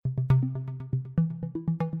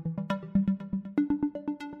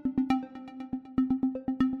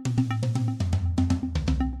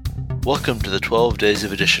Welcome to the 12 Days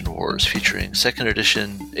of Edition Wars, featuring 2nd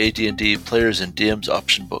edition AD&D Players and DM's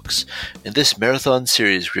option books. In this marathon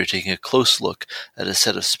series, we are taking a close look at a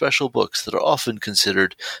set of special books that are often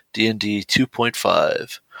considered D&D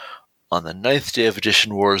 2.5. On the 9th day of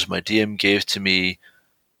Edition Wars, my DM gave to me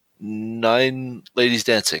 9 ladies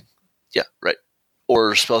dancing. Yeah, right.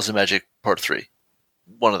 Or Spells and Magic Part 3.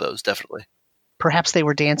 One of those, definitely. Perhaps they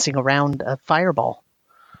were dancing around a fireball.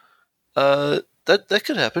 That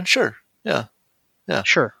could happen, sure. Yeah.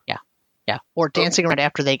 Sure, yeah. Or dancing around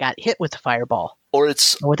after they got hit with the fireball. Or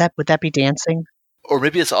it's... Would that be dancing? Or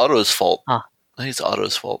maybe it's Otto's fault. Ah. I think it's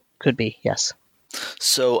Otto's fault. Could be, yes.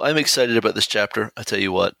 So I'm excited about this chapter, I tell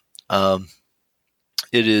you what.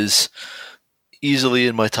 It is easily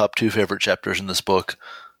in my top 2 favorite chapters in this book.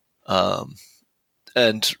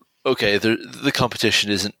 And, okay, the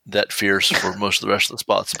competition isn't that fierce for most of the rest of the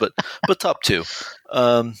spots, but top 2.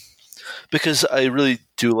 Because I really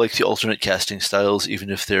do like the alternate casting styles, even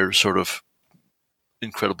if they're sort of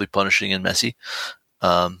incredibly punishing and messy.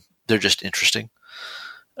 They're just interesting.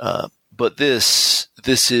 But this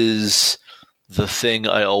is the thing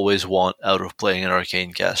I always want out of playing an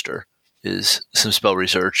arcane caster, is some spell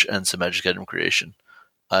research and some magic item creation.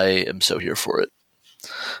 I am so here for it.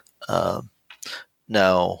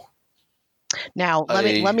 Now,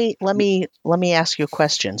 let me ask you a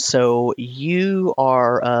question. So you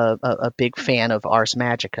are a big fan of Ars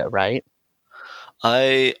Magica, right?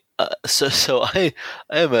 I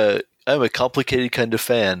am a complicated kind of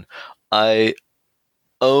fan. I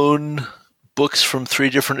own books from 3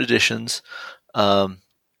 different editions. I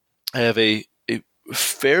have a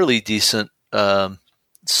fairly decent number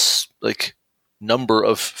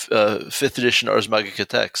of 5th edition Ars Magica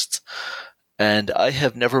texts. And I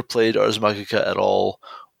have never played Ars Magica at all,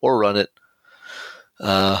 or run it,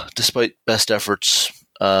 despite best efforts.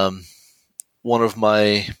 One of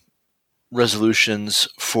my resolutions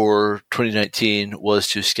for 2019 was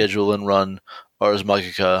to schedule and run Ars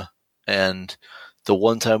Magica, and the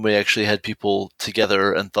one time we actually had people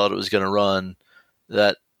together and thought it was going to run,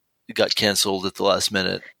 that got canceled at the last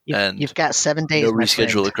minute. You've got 7 days. No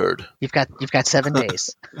reschedule occurred. You've got 7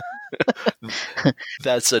 days.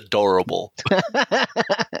 That's adorable.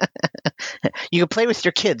 You can play with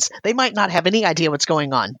your kids. They might not have any idea what's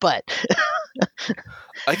going on, but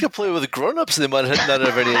I could play with grown-ups. They might not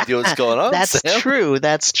have any idea what's going on. That's Sam. True.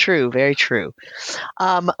 That's true. Very true.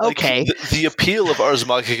 Okay. The appeal of Ars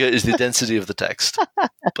Magica is the density of the text.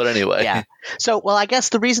 But anyway. Yeah. So, well, I guess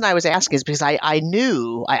the reason I was asking is because I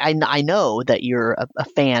know that you're a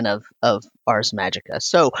fan of Ars Magica.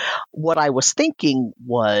 So what I was thinking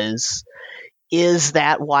was, is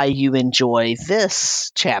that why you enjoy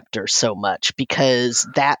this chapter so much? Because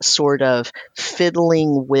that sort of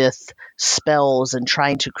fiddling with spells and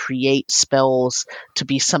trying to create spells to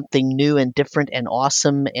be something new and different and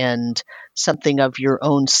awesome and something of your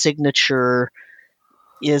own signature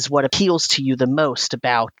is what appeals to you the most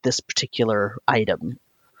about this particular item.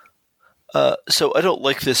 So I don't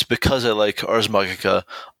like this because I like Ars Magica.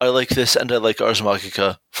 I like this and I like Ars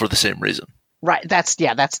Magica for the same reason. Right. That's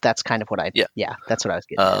kind of what that's what I was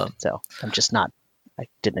getting at. So I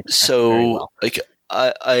didn't express it very well.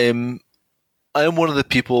 I am one of the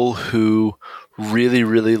people who really,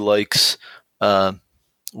 really likes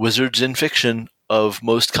wizards in fiction of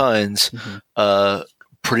most kinds. Mm-hmm.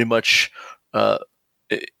 Pretty much, and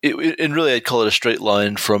really I'd call it a straight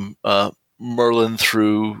line from Merlin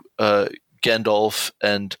through Gandalf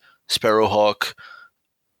and Sparrowhawk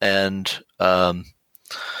and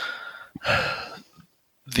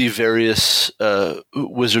the various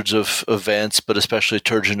wizards of Vance, but especially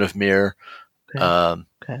Turgeon of Myr.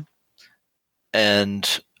 Okay.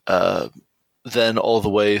 And then all the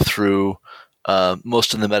way through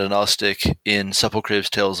most in the Metagnostic in Sepulchre's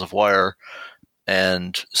Tales of Wire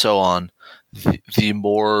and so on. The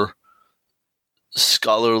more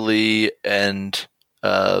scholarly and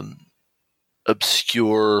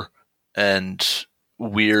obscure and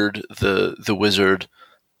weird the wizard,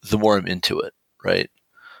 the more I'm into it, right?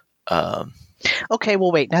 Okay,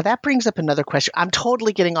 well, wait. Now that brings up another question. I'm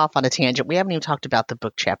totally getting off on a tangent. We haven't even talked about the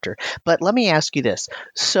book chapter. But let me ask you this.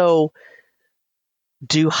 So,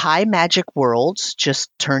 do high magic worlds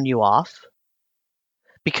just turn you off?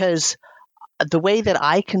 Because the way that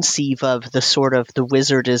I conceive of the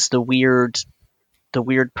wizard is the weird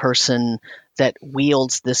person that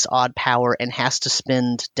wields this odd power and has to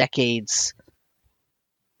spend decades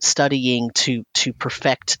studying to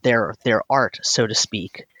perfect their art, so to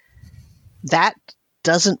speak. That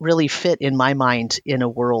doesn't really fit in my mind in a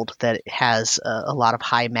world that has a lot of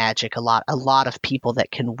high magic, a lot of people that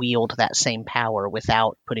can wield that same power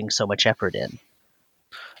without putting so much effort in.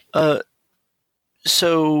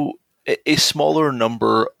 So a smaller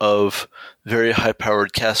number of very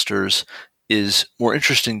high-powered casters is more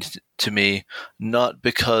interesting to me, not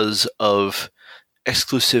because of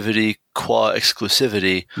exclusivity qua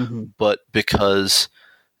exclusivity, but because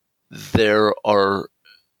there are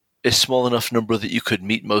a small enough number that you could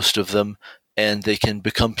meet most of them, and they can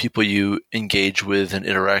become people you engage with and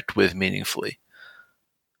interact with meaningfully.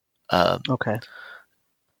 Okay.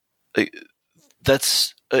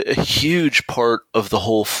 That's a huge part of the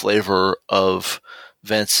whole flavor of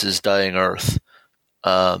Vance's Dying Earth.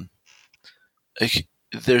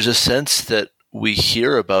 There's a sense that we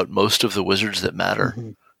hear about most of the wizards that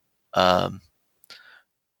matter. I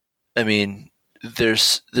mean,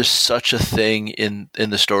 there's such a thing in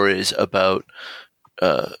the stories about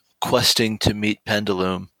questing to meet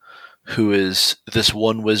Pendulum, who is this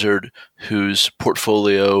one wizard whose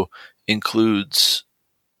portfolio includes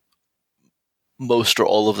most or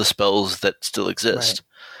all of the spells that still exist.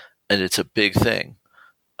 Right. And it's a big thing.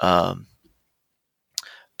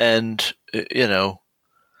 And, you know,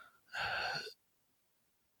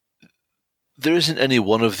 there isn't any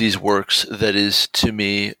one of these works that is, to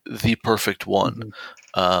me, the perfect one.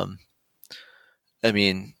 I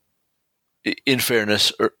mean, in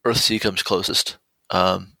fairness, Earthsea comes closest,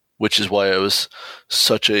 which is why I was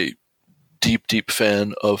such a deep, deep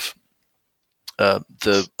fan of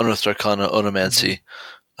the Unearthed Arcana Onomancy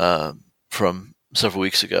from several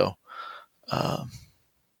weeks ago.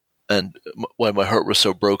 And why my heart was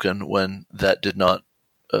so broken when that did not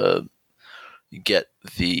get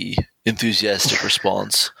the enthusiastic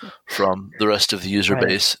response from the rest of the user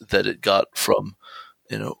base that it got from,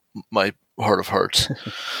 you know, my heart of hearts.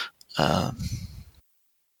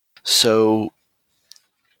 So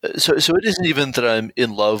it isn't even that I'm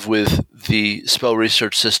in love with the spell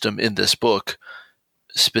research system in this book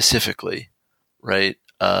specifically, right?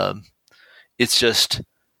 It's just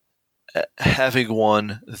having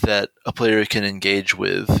one that a player can engage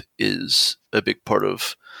with is a big part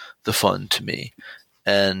of the fun to me.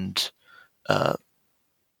 And,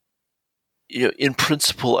 you know, in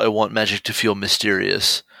principle, I want Magic to feel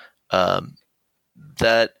mysterious.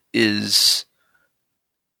 That is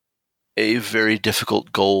a very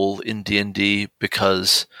difficult goal in D&D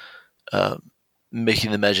because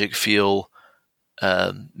making the magic feel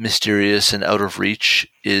mysterious and out of reach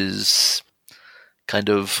is kind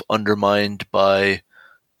of undermined by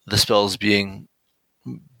the spells being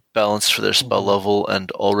balanced for their spell level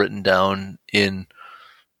and all written down in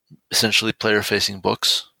essentially player-facing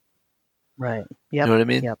books. Right. Yep. You know what I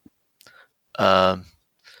mean? Yep.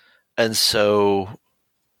 And so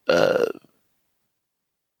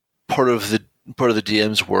part of the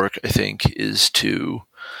DM's work, I think, is to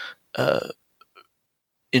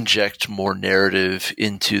inject more narrative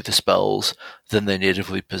into the spells than they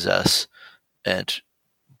natively possess, and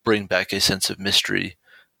bring back a sense of mystery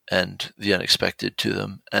and the unexpected to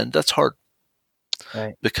them. And that's hard.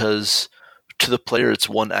 Right. Because to the player, it's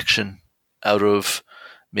one action out of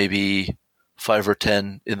maybe 5 or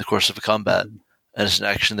 10 in the course of a combat, and it's an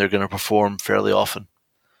action they're going to perform fairly often.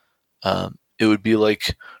 It would be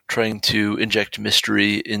like trying to inject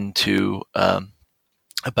mystery into a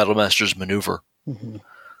Battlemaster's maneuver. You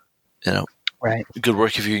know, right? Good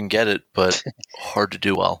work if you can get it, but hard to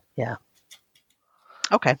do well. Yeah.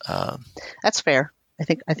 Okay, that's fair. I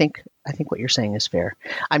think what you're saying is fair.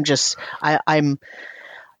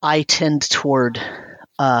 I tend toward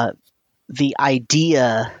the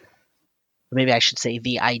idea. Maybe I should say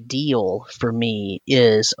the ideal for me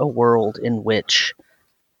is a world in which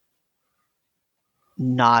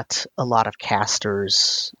not a lot of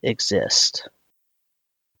casters exist,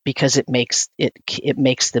 because it makes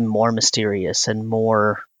them more mysterious and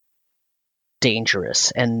more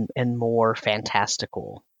dangerous and more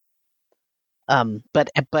fantastical. But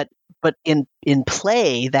in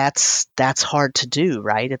play, that's hard to do,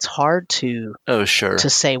 right? It's hard to to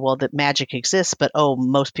say, well, that magic exists, but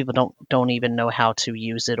most people don't even know how to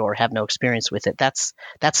use it or have no experience with it. That's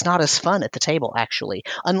not as fun at the table, actually,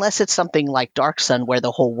 unless it's something like Dark Sun, where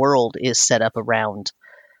the whole world is set up around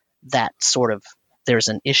that sort of. There's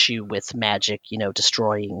an issue with magic,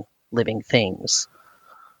 destroying living things.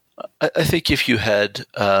 I think if you had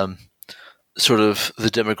sort of the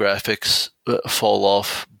demographics fall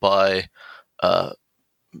off by,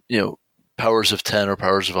 powers of 10 or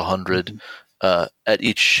powers of 100 at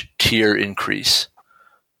each tier increase,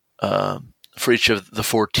 for each of the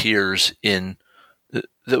 4 tiers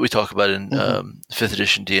that we talk about in 5th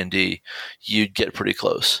edition D&D, you'd get pretty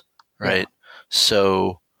close, right? Yeah.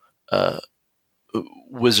 So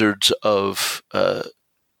wizards of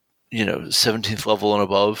 17th level and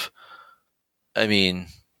above, I mean,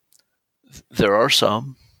 There are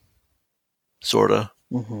some, sorta,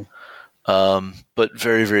 but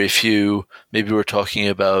very, very few. Maybe we're talking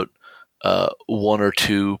about 1 or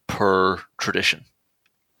 2 per tradition.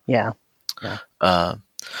 Yeah.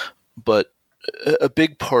 But a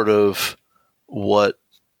big part of what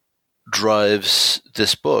drives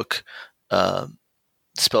this book,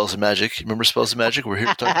 Spells and Magic. Remember Spells and Magic? We're here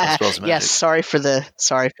to talk about Spells and Magic. Yes, sorry for the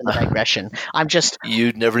digression. I'm just.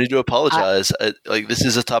 You never need to apologize. This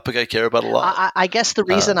is a topic I care about a lot. I guess the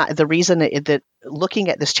reason that looking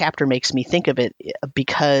at this chapter makes me think of it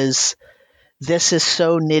because this is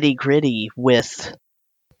so nitty gritty with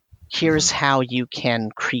here's how you can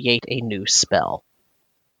create a new spell.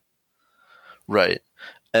 Right.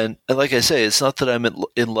 And like I say, it's not that I'm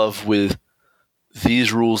in love with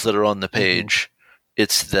these rules that are on the page.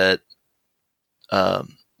 It's that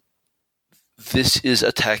this is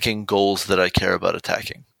attacking goals that I care about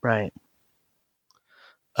attacking. Right.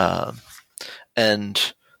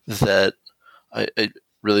 And that I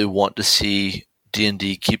really want to see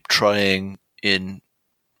D&D keep trying in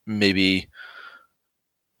maybe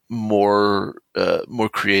more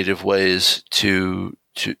creative ways to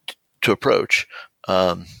approach.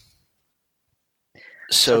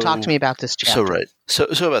 So talk to me about this chapter. So right. So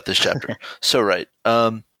about this chapter. So right.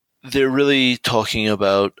 They're really talking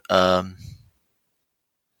about. So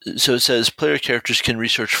it says player characters can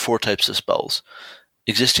research 4 types of spells: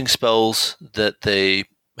 existing spells that they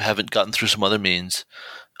haven't gotten through some other means,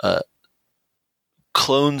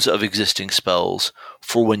 clones of existing spells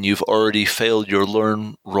for when you've already failed your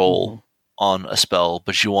learn roll on a spell,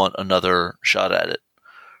 but you want another shot at it,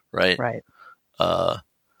 right? Right.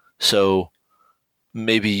 So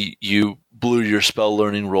maybe you blew your spell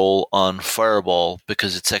learning roll on Fireball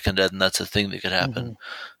because it's second ed and that's a thing that could happen.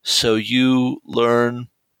 So you learn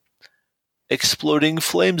Exploding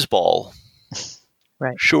Flames Ball.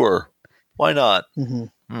 Right. Sure. Why not?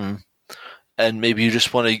 And maybe you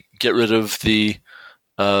just want to get rid of the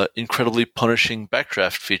incredibly punishing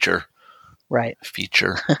backdraft feature. Right.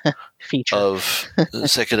 Feature. Feature. Of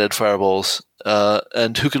second ed fireballs.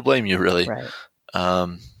 And who could blame you, really? Right.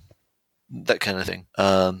 That kind of thing.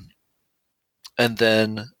 And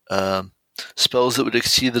then spells that would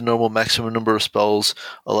exceed the normal maximum number of spells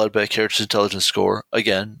allowed by a character's intelligence score.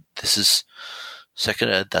 Again, this is second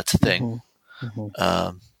ed. That's a thing.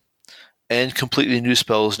 And completely new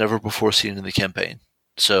spells never before seen in the campaign.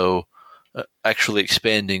 So actually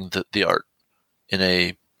expanding the art in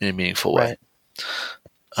a meaningful way.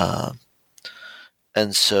 Right.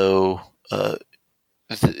 And so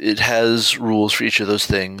it has rules for each of those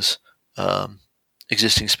things.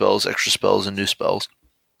 Existing spells, extra spells, and new spells.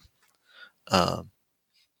 And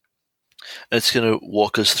it's going to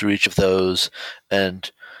walk us through each of those, and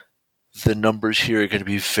the numbers here are going to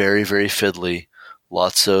be very, very fiddly.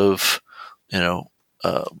 Lots of,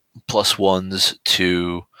 plus ones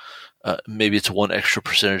to maybe it's 1 extra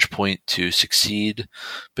percentage point to succeed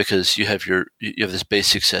because you have this base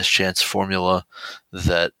success chance formula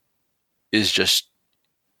that is just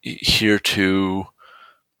here to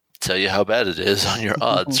tell you how bad it is on your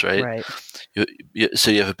odds, right? Right.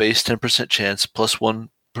 So you have a base 10% chance plus 1%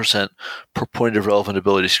 per point of relevant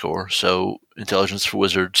ability score. So intelligence for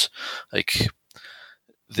wizards,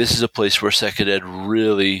 this is a place where second ed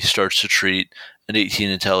really starts to treat an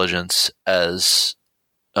 18 intelligence as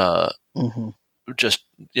just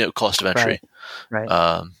cost of entry.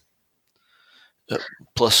 Right.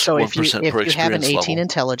 Plus so 1% per experience level. If you have an 18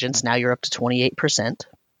 intelligence, now you're up to 28%.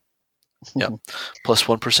 Yeah, plus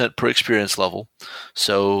 1% per experience level.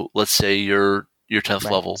 So let's say you're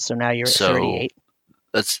 10th level. So now you're at 38.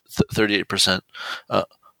 That's 38%.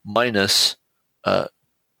 Minus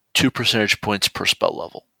 2 percentage points per spell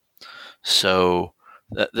level. So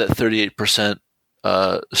that 38%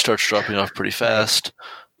 starts dropping off pretty fast.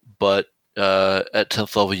 But at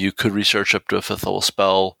 10th level, you could research up to a 5th level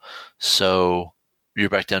spell. So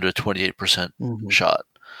you're back down to a 28% shot.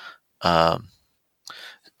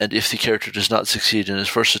 And if the character does not succeed in his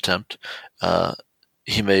first attempt,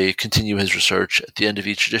 he may continue his research. At the end of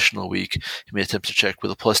each additional week, he may attempt to check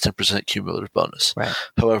with a plus 10% cumulative bonus. Right.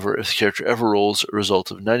 However, if the character ever rolls a result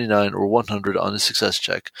of 99 or 100 on his success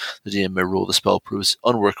check, the DM may rule the spell proves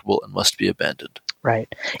unworkable and must be abandoned.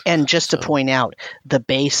 Right. And just to point out, the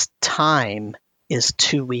base time is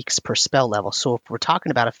 2 weeks per spell level. So if we're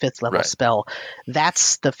talking about a 5th level spell,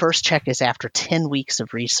 that's the first check is after 10 weeks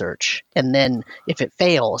of research. And then if it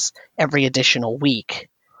fails, every additional week,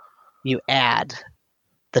 you add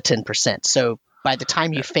the 10%. So by the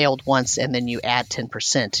time you failed once and then you add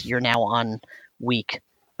 10%, you're now on week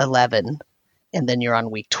 11. and then you're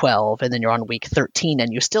on week 12, and then you're on week 13,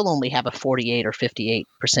 and you still only have a 48 or 58%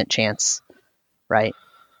 chance, right?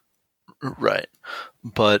 Right.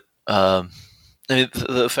 But I mean,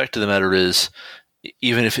 the fact of the matter is,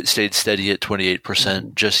 even if it stayed steady at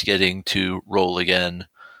 28%, just getting to roll again,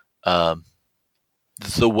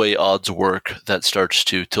 the way odds work, that starts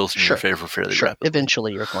to tilt in your favor fairly rapidly.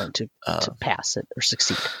 Eventually, you're going to pass it or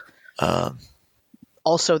succeed.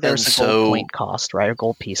 Also, there's a gold point cost, right? Or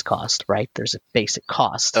gold piece cost, right? There's a basic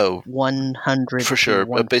cost. 100 for sure,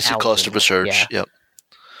 a basic cost of research. Yep.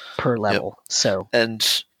 Per level. Yep. So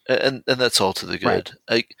and that's all to the good. Right.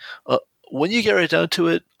 Like when you get right down to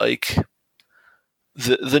it, like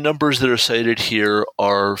the numbers that are cited here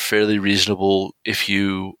are fairly reasonable if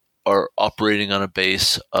you are operating on a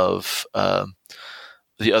base of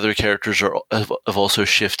the other characters have also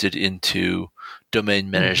shifted into domain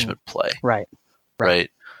management play. Right.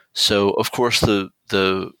 So of course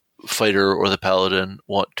the fighter or the paladin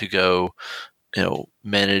want to go,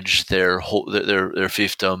 manage their whole their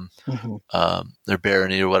fiefdom, their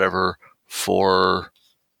barony or whatever for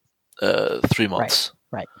 3 months.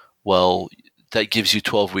 Right. Well, that gives you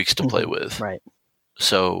 12 weeks to play with. Right.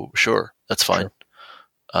 So sure, that's fine.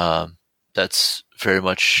 That's very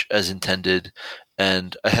much as intended,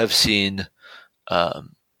 and I have seen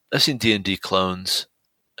D&D clones,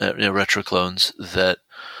 retro clones that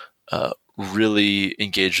really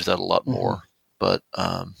engage with that a lot more. But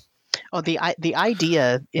the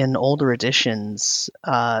idea in older editions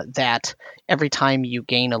that every time you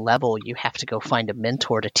gain a level, you have to go find a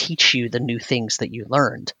mentor to teach you the new things that you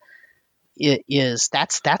learned.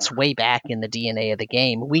 That's way back in the DNA of the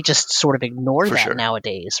game. We just sort of ignore that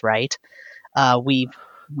nowadays, right?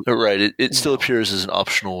 It still appears as an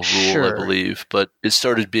optional rule, I believe, but it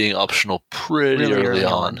started being optional pretty early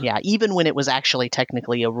on. Yeah, even when it was actually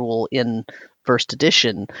technically a rule in first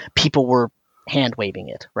edition, people were hand waving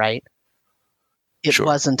it, right? It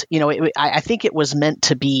wasn't, I think it was meant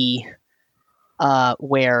to be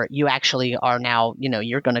where you actually are now,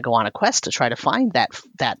 you're going to go on a quest to try to find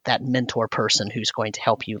that mentor person who's going to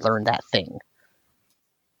help you learn that thing.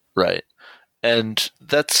 Right. And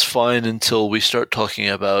that's fine until we start talking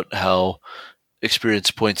about how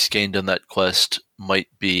experience points gained on that quest might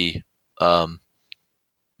be, bled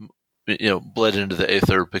into the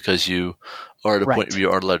aether because you are at a point where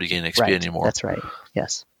you aren't allowed to gain XP anymore. That's right.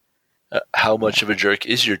 Yes. How much of a jerk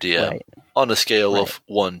is your DM on a scale of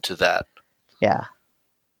 1 to that? Yeah.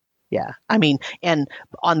 Yeah. I mean, and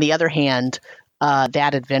on the other hand,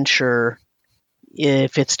 that adventure,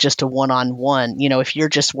 if it's just a one-on-one, if you're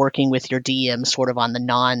just working with your DM sort of on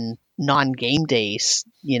the non-game days,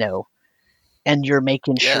 and you're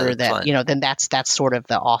making sure that, then that's sort of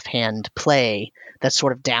the offhand play, that's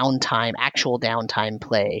sort of actual downtime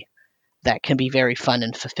play that can be very fun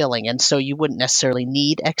and fulfilling. And so you wouldn't necessarily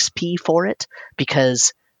need XP for it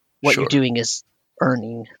because what you're doing is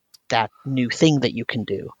earning that new thing that you can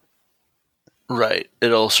do. Right.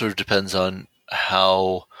 It all sort of depends on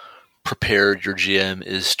how prepared your GM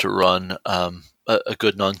is to run a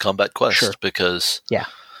good non-combat quest because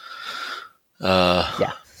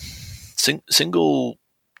single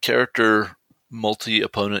character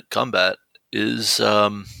multi-opponent combat is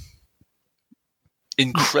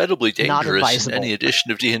incredibly dangerous in any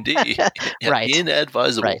edition of D&D.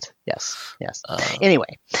 Inadvisable. Right. Yes.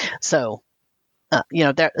 Anyway, so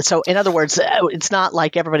so in other words, it's not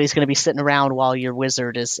like everybody's going to be sitting around while your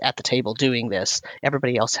wizard is at the table doing this.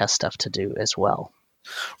 Everybody else has stuff to do as well.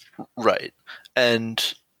 Right.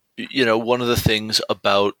 And, one of the things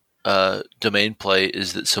about domain play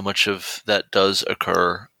is that so much of that does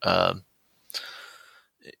occur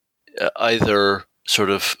either sort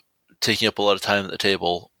of taking up a lot of time at the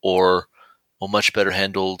table or much better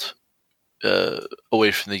handled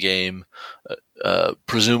away from the game,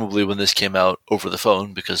 presumably when this came out over the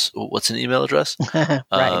phone, because what's an email address?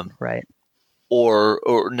 Right.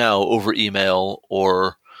 Or now over email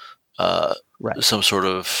or some sort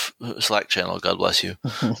of Slack channel. God bless you.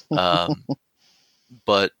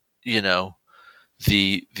 But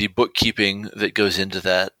the bookkeeping that goes into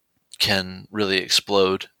that can really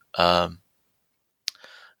explode. A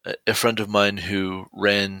friend of mine who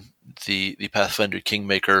ran the Pathfinder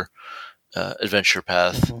Kingmaker adventure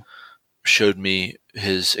path showed me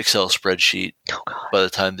his Excel spreadsheet by the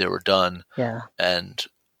time they were done. Yeah. And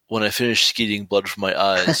when I finished skeeting blood from my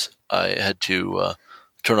eyes, I had to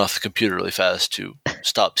turn off the computer really fast to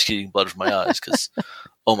stop skeeting blood from my eyes because,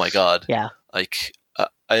 oh my God. Yeah. Like,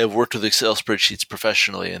 I have worked with Excel spreadsheets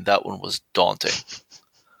professionally, and that one was daunting.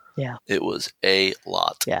 Yeah. It was a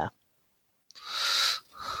lot. Yeah.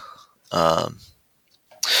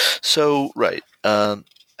 So, right.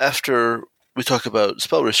 After we talk about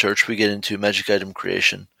spell research, we get into magic item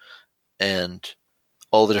creation and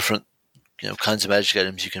all the different kinds of magic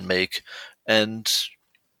items you can make, and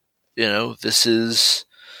this is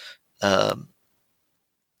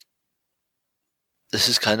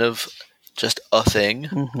kind of just a thing.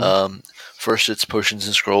 Mm-hmm. First, it's potions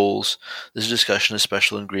and scrolls. There's a discussion of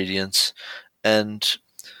special ingredients, and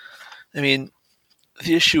I mean,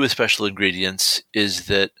 the issue with special ingredients is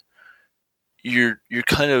that you're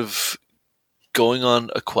kind of going on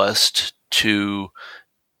a quest to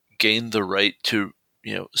gain the right to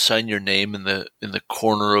sign your name in the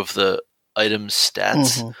corner of the item's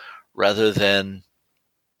stats, Mm-hmm. rather than,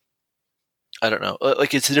 I don't know,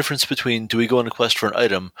 like it's the difference between, do we go on a quest for an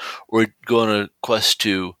item or go on a quest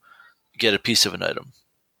to get a piece of an item?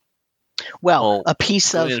 Well, a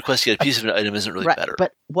piece going of on a quest to get a piece of an item isn't really right, better.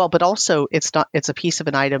 but also it's not. It's a piece of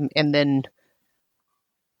an item, and then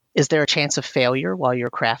is there a chance of failure while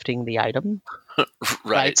you're crafting the item?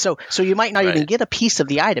 Right. So you might not Right. even get a piece of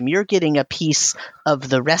the item. You're getting a piece of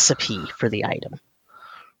the recipe for the item.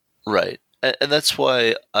 Right. And that's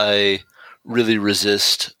why I really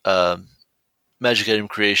resist magic item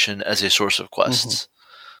creation as a source of quests.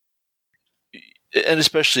 And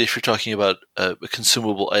especially if you're talking about a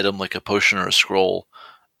consumable item like a potion or a scroll.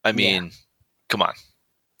 I mean, come on.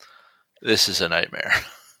 This is a nightmare.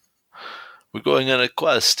 We're going on a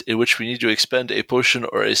quest in which we need to expend a potion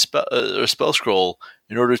or a spell scroll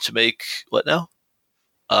in order to make, what now?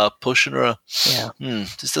 A potion or a... Yeah.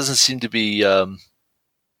 This doesn't seem to be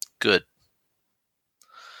good.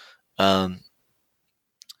 And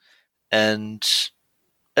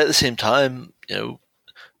at the same time,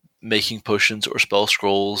 making potions or spell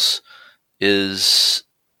scrolls is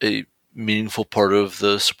a meaningful part of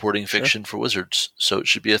the supporting fiction for wizards, so it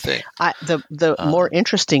should be a thing. The more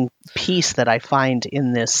interesting piece that I find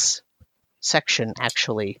in this section,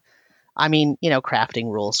 actually, I mean,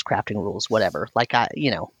 crafting rules, whatever. Like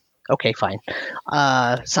okay, fine.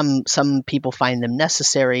 Some people find them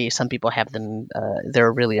necessary. Some people have them. They're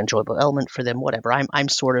a really enjoyable element for them. Whatever. I'm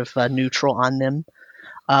sort of neutral on them.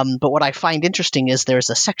 But what I find interesting is there's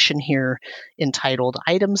a section here entitled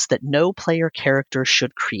 "Items That No Player Character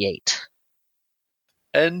Should Create."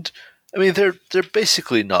 And I mean, they're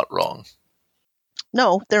basically not wrong.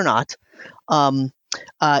 No, they're not.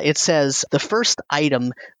 It says the first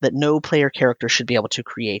item that no player character should be able to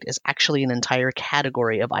create is actually an entire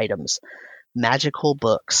category of items: magical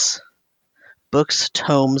books. Books,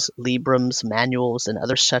 tomes, librams, manuals, and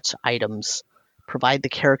other such items provide the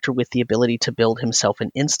character with the ability to build himself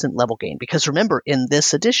an instant level gain. Because remember, in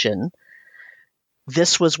this edition,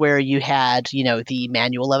 this was where you had, the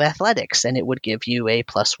manual of athletics, and it would give you a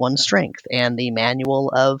 +1 strength, and the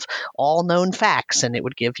manual of all known facts, and it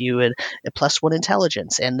would give you a +1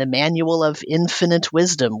 intelligence, and the manual of infinite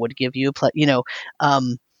wisdom would give you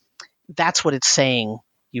that's what it's saying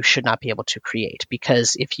you should not be able to create,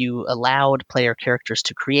 because if you allowed player characters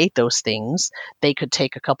to create those things, they could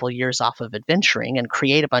take a couple years off of adventuring and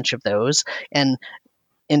create a bunch of those and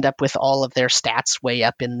end up with all of their stats way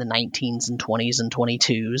up in the 19s and 20s and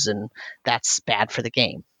 22s, and that's bad for the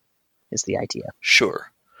game, is the idea. Sure.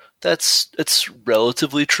 It's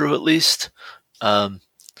relatively true, at least. I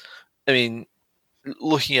mean,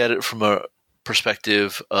 looking at it from a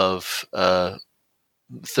perspective of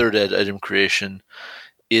third ed item creation,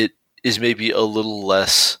 it is maybe a little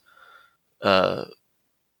less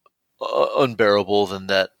unbearable than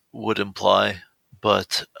that would imply,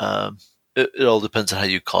 but it all depends on how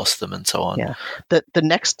you cost them and so on. Yeah. The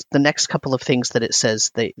next couple of things that it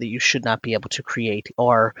says that you should not be able to create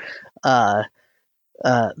are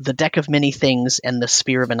the Deck of Many Things and the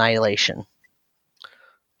Spear of Annihilation.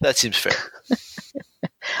 That seems fair.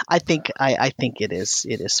 I think it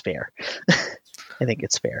is fair. I think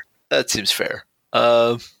it's fair. That seems fair.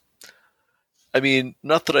 I mean,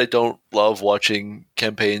 not that I don't love watching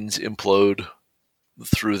campaigns implode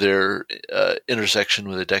through their intersection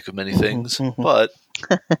with a Deck of Many Things, but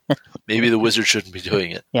maybe the wizard shouldn't be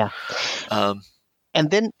doing it. Yeah. And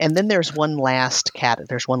then there's one last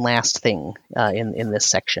thing in this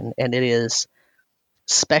section, and it is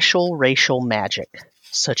special racial magic,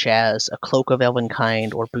 such as a cloak of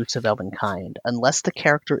Elvenkind or boots of Elvenkind. Unless the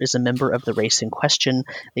character is a member of the race in question,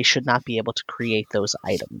 they should not be able to create those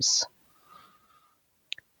items.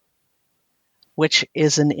 Which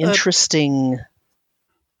is an interesting...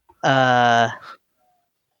 I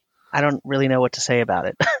don't really know what to say about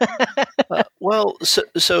it. Well,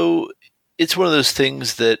 so it's one of those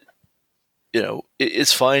things that,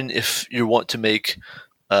 it's fine if you want to make...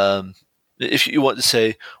 if you want to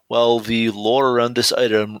say, well, the lore around this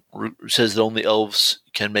item says that only elves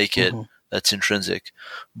can make it, that's intrinsic.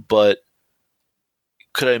 But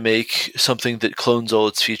could I make something that clones all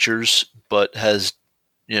its features but has,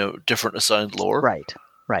 different assigned lore?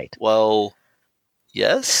 Right. Well,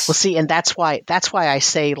 yes. Well, see, and that's why I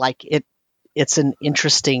say like it's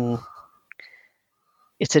interesting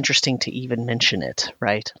to even mention it,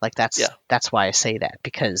 right? Like that's why I say that,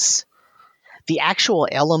 because the actual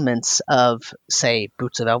elements of, say,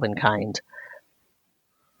 Boots of Elvenkind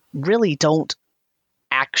really don't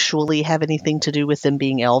actually have anything to do with them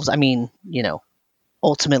being elves. I mean,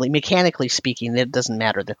 ultimately, mechanically speaking, it doesn't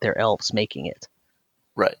matter that they're elves making it.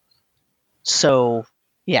 Right. So,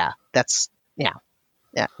 yeah,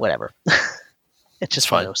 whatever. It's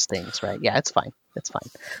just one of those things, right? Yeah, it's fine.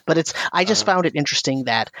 But I just found it interesting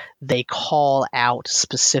that they call out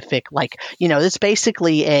specific, like, it's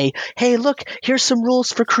basically hey, look, here's some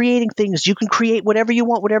rules for creating things. You can create whatever you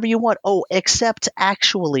want. Oh, except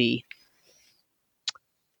actually,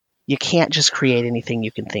 you can't just create anything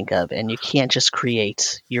you can think of, and you can't just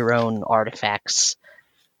create your own artifacts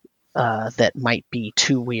that might be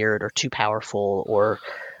too weird or too powerful or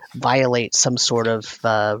violate some sort of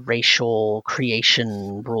racial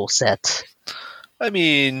creation rule set. I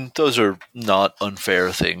mean, those are not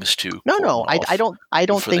unfair things to. No, I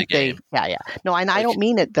don't think they. Yeah. No, and I don't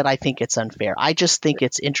mean it that I think it's unfair. I just think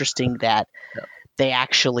it's interesting that they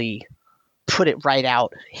actually put it right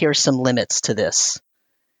out. Here's some limits to this.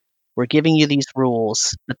 We're giving you these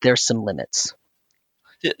rules, but there's some limits.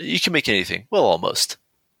 Yeah, you can make anything. Well, almost.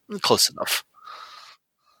 Close enough.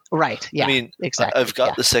 Right. Yeah. I mean, exactly. I've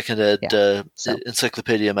got the second ed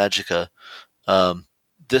Encyclopedia Magica.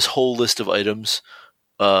 This whole list of items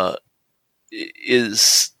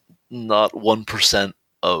is not 1%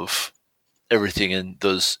 of everything in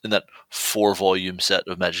that 4-volume set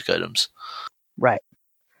of magic items. Right.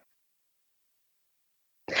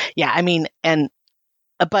 Yeah, I mean,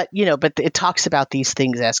 but it talks about these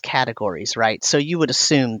things as categories, right? So you would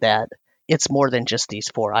assume that it's more than just these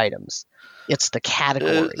 4 items. It's the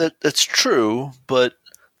category. That's true, but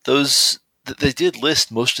they did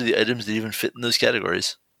list most of the items that even fit in those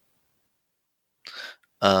categories.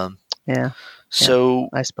 Yeah. So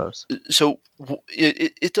I suppose. So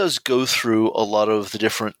it does go through a lot of the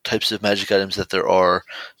different types of magic items that there are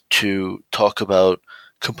to talk about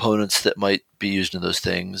components that might be used in those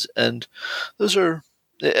things, and those are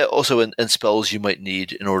also and spells you might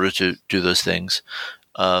need in order to do those things.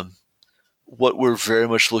 What we're very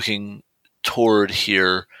much looking toward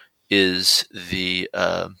here is the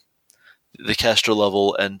caster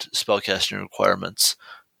level and spellcasting requirements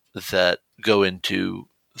that go into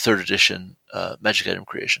 3rd edition magic item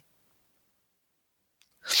creation.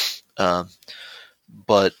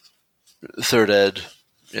 But 3rd ed,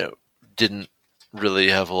 didn't really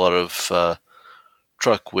have a lot of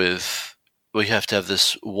truck with, well, you have to have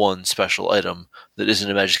this one special item that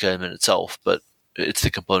isn't a magic item in itself, but it's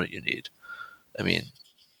the component you need. I mean,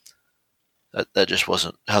 that just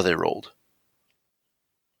wasn't how they rolled.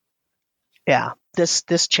 Yeah,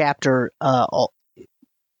 this chapter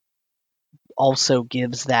also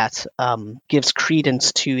gives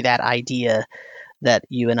credence to that idea that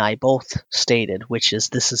you and I both stated, which is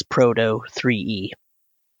this is Proto 3E.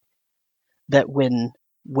 That when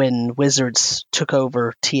Wizards took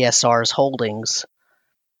over TSR's holdings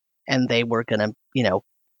and they were going to,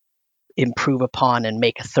 improve upon and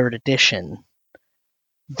make a 3rd edition,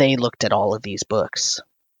 they looked at all of these books.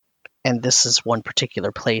 And this is one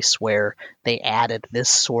particular place where they added this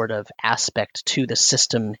sort of aspect to the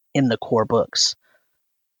system in the core books.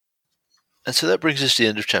 And so that brings us to the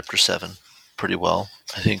end of Chapter 7 pretty well.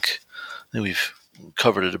 I think we've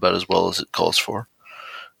covered it about as well as it calls for.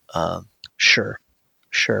 Sure.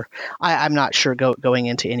 I'm not sure going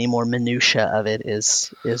into any more minutia of it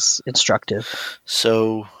is instructive.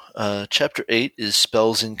 So Chapter 8 is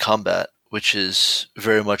Spells in Combat, which is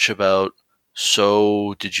very much about,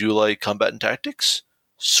 so did you like combat and tactics?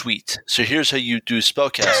 Sweet. So here's how you do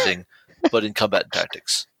spellcasting, but in combat and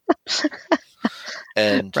tactics.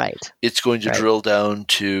 And it's going to drill down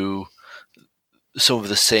to some of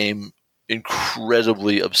the same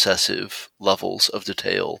incredibly obsessive levels of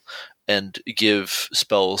detail and give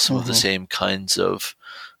spells some of the same kinds of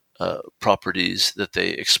properties that they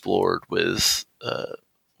explored with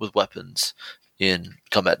weapons in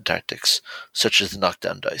combat and tactics, such as the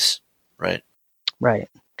knockdown dice, right? Right.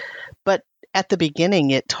 But at the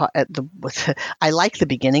beginning, I like the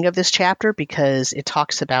beginning of this chapter because it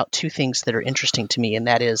talks about 2 things that are interesting to me, and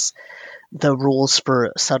that is the rules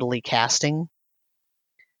for subtly casting,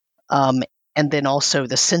 and then also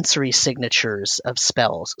the sensory signatures of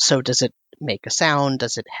spells. So does it make a sound?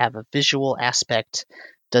 Does it have a visual aspect?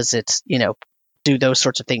 Does it, do those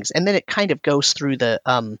sorts of things. And then it kind of goes through the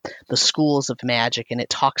schools of magic, and it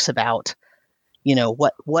talks about,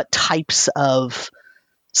 what types of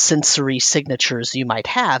sensory signatures you might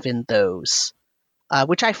have in those,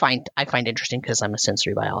 which I find interesting because I'm a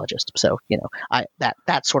sensory biologist. So,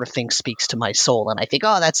 that sort of thing speaks to my soul, and I think,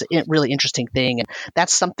 oh, that's a really interesting thing, and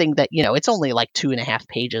that's something that, it's only like 2.5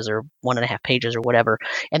 pages or 1.5 pages or whatever,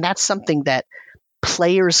 and that's something that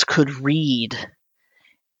players could read,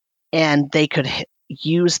 and they could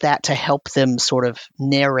use that to help them sort of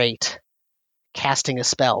narrate casting a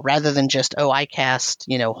spell, rather than just, oh, I cast,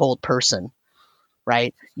 hold person,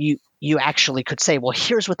 right? You actually could say, well,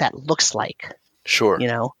 here's what that looks like. Sure.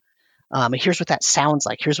 Here's what that sounds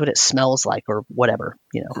like. Here's what it smells like, or whatever.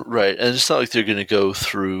 Right, and it's not like they're going to go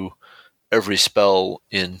through every spell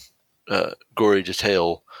in gory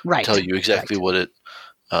detail, right? Tell you exactly what it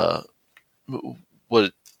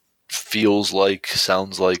feels like,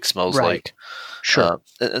 sounds like, smells like, sure,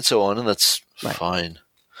 and so on, and that's right. fine.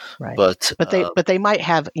 Right. But they might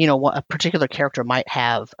have, a particular character might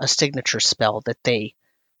have a signature spell that they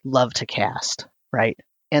love to cast, right?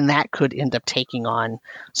 And that could end up taking on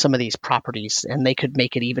some of these properties, and they could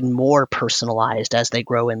make it even more personalized as they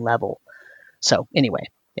grow in level. So anyway,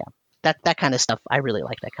 yeah, that kind of stuff, I really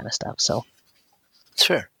like that kind of stuff. So it's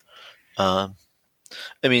fair. I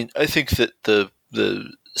think that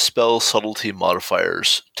the spell subtlety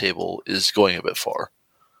modifiers table is going a bit far.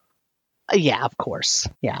 Yeah, of course.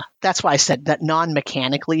 Yeah, that's why I said that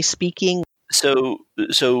non-mechanically speaking. So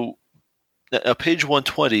page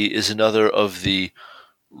 120 is another of the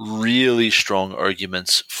really strong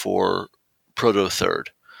arguments for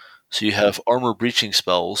proto-third. So you have armor breaching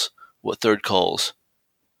spells, what third calls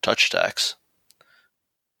touch attacks,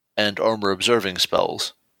 and armor observing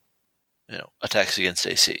spells, attacks against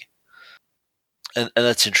AC. And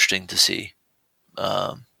that's interesting to see,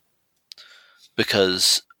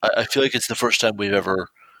 because I feel like it's the first time we've ever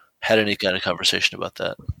had any kind of conversation about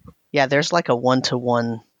that. Yeah, there's like a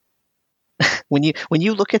 1-to-1. When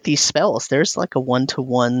you look at these spells, there's like a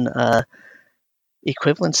 1-to-1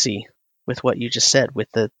 equivalency with what you just said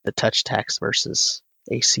with the touch attacks versus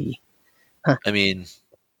AC. Huh.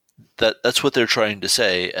 That's what they're trying to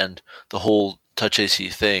say, and the whole touch AC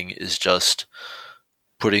thing is just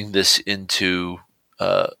putting this into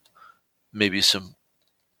maybe some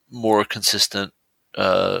more consistent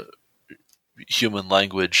human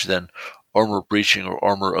language than armor breaching or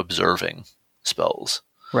armor observing spells.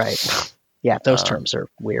 Right. Yeah, those terms are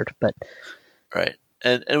weird, but right.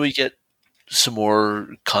 And we get some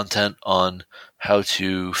more content on how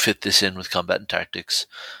to fit this in with combat and tactics.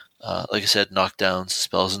 Like I said, knockdowns,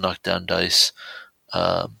 spells and knockdown dice,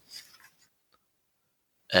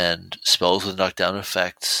 and spells with knockdown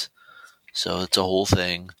effects. So it's a whole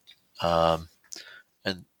thing.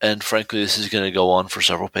 And frankly, this is going to go on for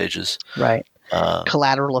several pages. Right.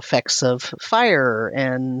 Collateral effects of fire,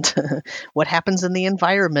 and what happens in the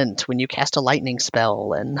environment when you cast a lightning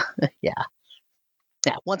spell, and yeah.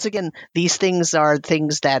 Once again, these things are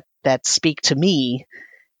things that speak to me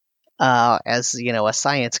as a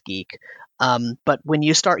science geek. But when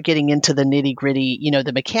you start getting into the nitty gritty,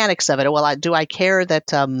 the mechanics of it, well, do I care that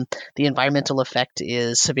the environmental effect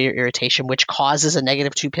is severe irritation, which causes a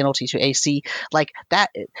 -2 penalty to AC? Like that.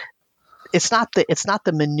 It's not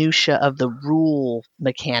the minutia of the rule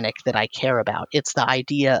mechanic that I care about. It's the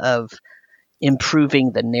idea of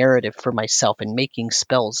improving the narrative for myself and making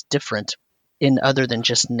spells different in other than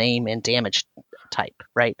just name and damage type,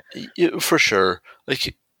 right? Yeah, for sure.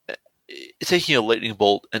 Like taking a lightning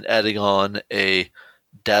bolt and adding on a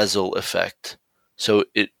dazzle effect, so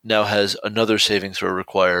it now has another saving throw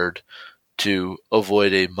required to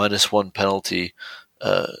avoid a -1 penalty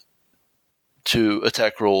to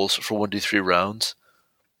attack rolls for 1d3 rounds.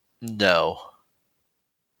 No.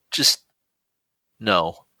 Just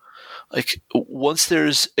no. Like, once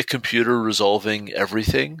there's a computer resolving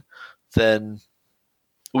everything, then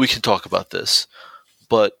we can talk about this.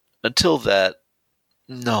 But until that,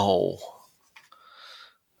 no.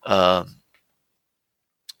 Right,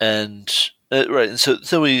 and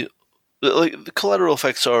so we, like, the collateral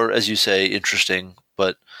effects are, as you say, interesting,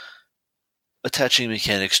 but attaching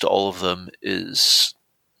mechanics to all of them is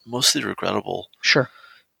mostly regrettable. Sure.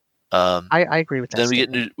 I agree with that. Then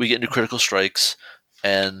we get into critical strikes,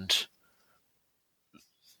 and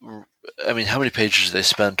how many pages do they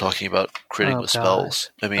spend talking about critting with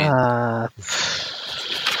spells?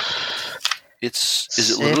 Is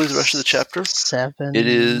it literally the rest of the chapter? 7. It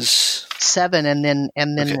is 7, and then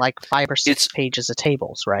okay. like 5 or 6 pages of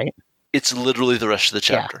tables, right? It's literally the rest of the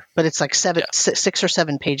chapter. Yeah, but it's like 6 or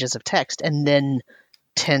 7 pages of text, and then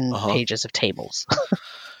 10 pages of tables.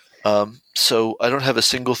 So I don't have a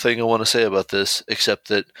single thing I want to say about this except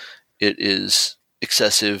that it is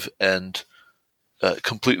excessive and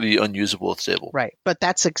completely unusable at the table. Right. But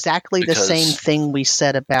that's exactly the Because, same thing we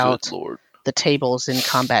said about good Lord. the tables in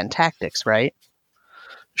Combat and Tactics, right?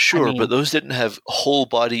 Sure, I mean- but those didn't have whole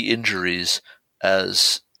body injuries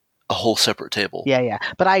as a whole separate table. Yeah.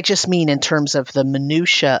 But I just mean in terms of the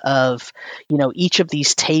minutia of, each of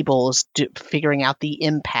these tables, figuring out the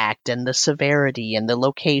impact and the severity and the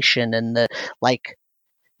location and the,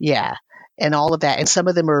 and all of that. And some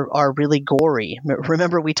of them are really gory.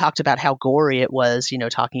 Remember we talked about how gory it was,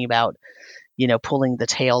 talking about, pulling the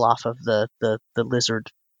tail off of the lizard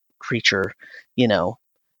creature,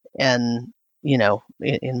 and,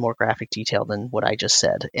 in more graphic detail than what I just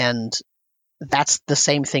said. And that's the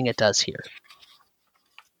same thing it does here.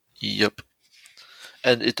 Yep.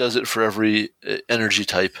 And it does it for every energy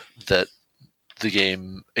type that the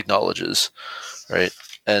game acknowledges, right?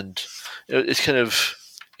 And it's kind of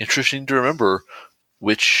interesting to remember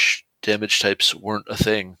which damage types weren't a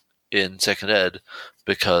thing in second ed,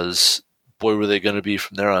 because boy were they going to be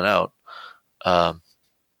from there on out.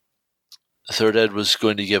 Third ed was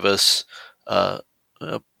going to give us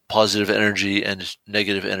positive energy and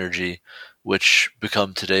negative energy, which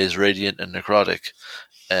become today's radiant and necrotic.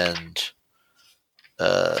 And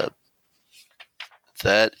that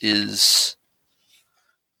is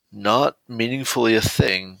not meaningfully a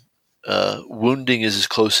thing. Wounding is as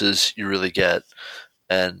close as you really get.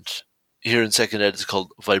 And here in second ed, it's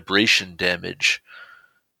called vibration damage,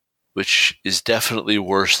 which is definitely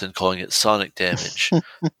worse than calling it sonic damage.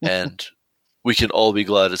 And we can all be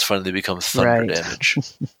glad it's finally become thunder damage.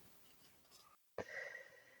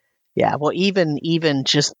 Yeah, well, even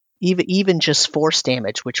just force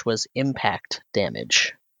damage, which was impact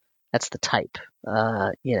damage. That's the type.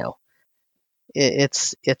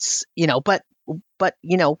 It's but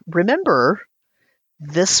remember,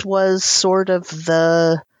 this was sort of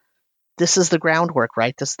this is the groundwork,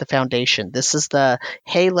 right? This is the foundation. This is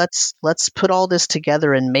hey, let's put all this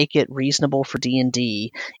together and make it reasonable for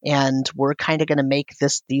D&D, and we're kind of going to make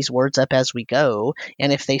these words up as we go,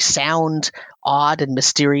 and if they sound odd and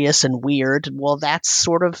mysterious and weird, well, that's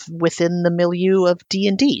sort of within the milieu of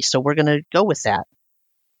D&D, so we're going to go with that.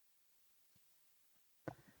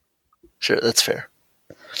 Sure, that's fair.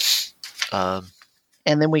 And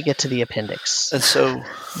then we get to the appendix. And so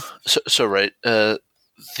right,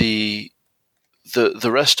 the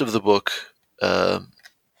rest of the book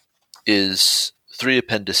is 3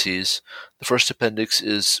 appendices. The first appendix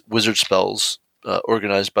is wizard spells,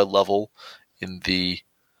 organized by level in the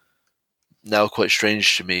now quite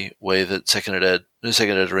strange to me way that second ed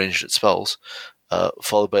arranged its spells,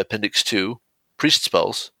 followed by appendix 2, priest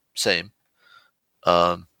spells, same,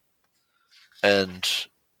 and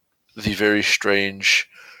the very strange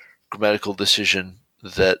grammatical decision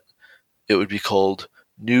that it would be called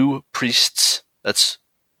new priests. That's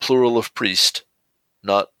plural of priest,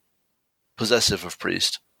 not possessive of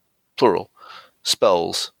priest. Plural.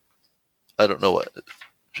 Spells. I don't know what.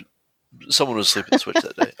 Someone was sleeping switch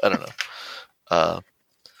that day. I don't know.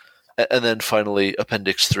 And then finally,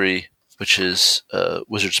 Appendix 3, which is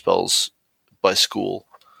wizard spells by school.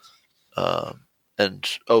 And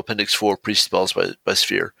Appendix 4, priest spells by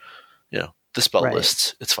sphere. The spell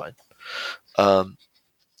lists. It's fine. And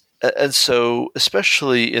so,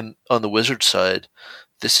 especially on the wizard side,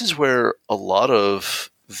 this is where a lot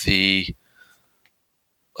of the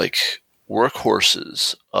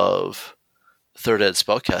workhorses of third ed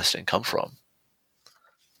spellcasting come from.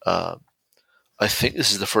 I think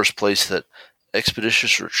this is the first place that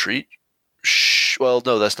Expeditious Retreat. Well,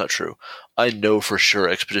 no, that's not true. I know for sure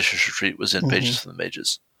Expeditious Retreat was in Pages from the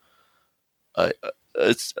Mages. I'm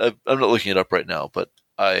not looking it up right now, but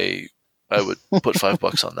I would put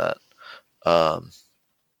 $5 on that.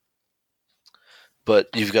 But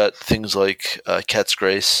you've got things like Cat's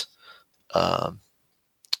Grace,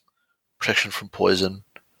 protection from poison,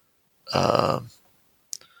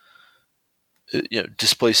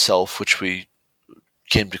 displace self, which we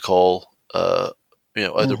came to call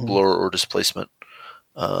either blur or displacement.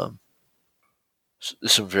 Some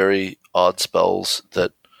very odd spells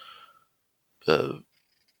that are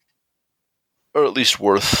at least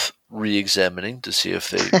worth re-examining to see if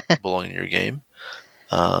they belong in your game.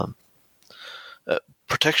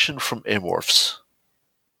 Protection from amorphs.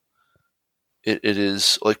 It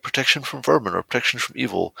is like protection from vermin or protection from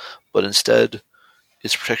evil, but instead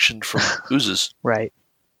it's protection from oozes. Right.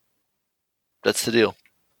 That's the deal.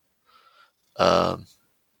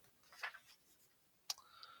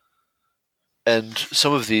 And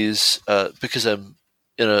some of these, because I'm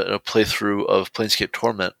in a playthrough of Planescape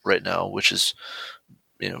Torment right now, which is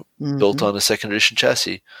built on a second edition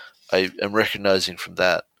chassis. I am recognizing from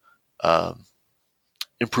that.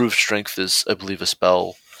 Improved strength is, I believe, a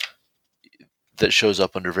spell that shows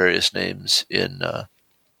up under various names in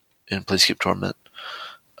Planescape Torment.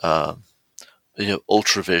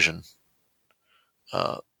 Ultra Vision,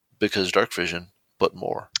 because Dark Vision, but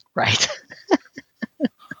more. Right.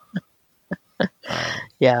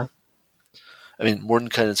 Yeah. I mean,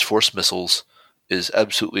 Mordenkainen's Force Missiles is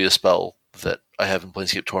absolutely a spell that I have in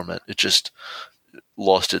Planescape Torment. It just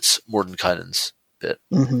lost its Mordenkainen's bit.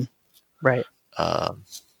 Mm-hmm. Right.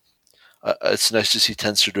 It's nice to see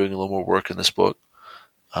Tensor doing a little more work in this book.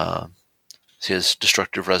 He has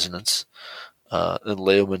Destructive Resonance. And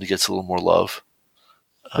Leoman gets a little more love.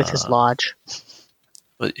 With his lodge.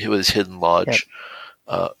 With his hidden lodge.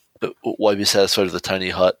 Yep. Why be satisfied with a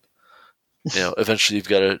tiny hut? Eventually you've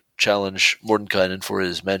got to challenge Mordenkainen for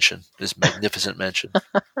his mansion, his magnificent mansion.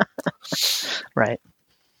 Right.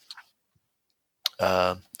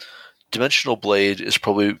 Dimensional Blade is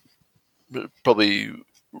probably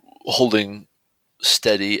holding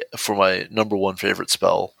steady for my number one favorite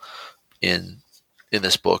spell in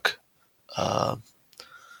this book.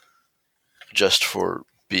 Just for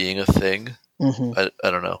being a thing. Mm-hmm. I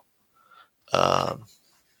don't know.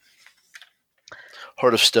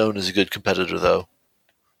 Heart of Stone is a good competitor, though.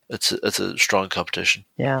 It's a strong competition.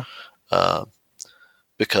 Yeah.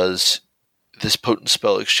 Because this potent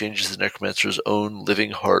spell exchanges the necromancer's own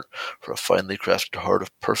living heart for a finely crafted heart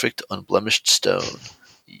of perfect, unblemished stone.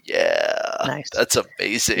 Yeah. Nice. That's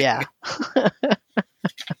amazing. Yeah.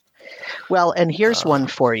 Well, and here's one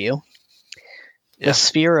for you. Yeah. The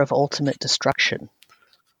Sphere of Ultimate Destruction.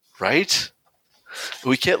 Right?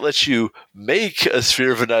 We can't let you make a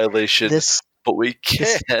Sphere of Annihilation, but we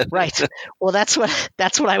can. Right. Well, that's what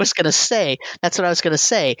I was going to say.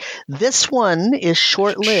 This one is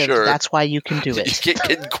short-lived. Sure. That's why you can do it. You can't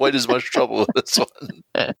get in quite as much trouble with this one.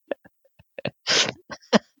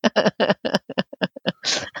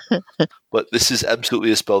 But this is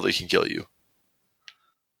absolutely a spell that can kill you.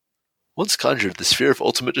 Once conjured, the Sphere of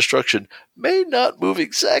Ultimate Destruction may not move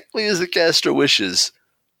exactly as the caster wishes.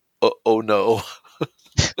 Oh no.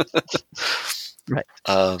 Right.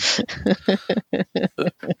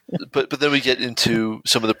 But then we get into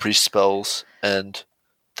some of the priest spells, and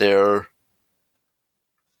they're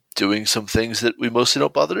doing some things that we mostly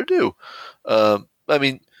don't bother to do. I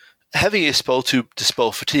mean, having a spell to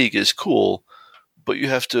dispel fatigue is cool, but you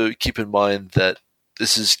have to keep in mind that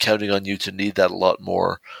this is counting on you to need that a lot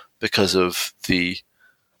more because of the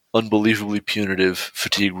unbelievably punitive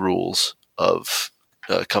fatigue rules of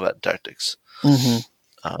combat and tactics. Mm-hmm.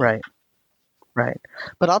 Right.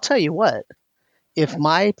 But I'll tell you what, if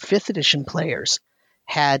my 5th edition players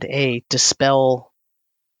had a dispel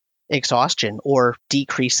exhaustion or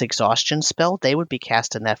decrease exhaustion spell, they would be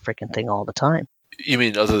casting that freaking thing all the time. You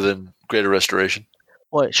mean other than Greater Restoration?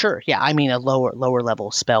 Well, sure. Yeah, I mean a lower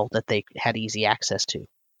level spell that they had easy access to.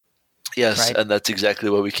 Yes, right? And that's exactly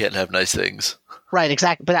why we can't have nice things. Right,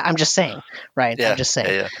 exactly. But I'm just saying, right? Yeah, I'm just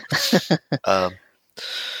saying. Yeah.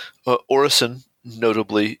 Orison,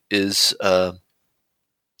 notably, is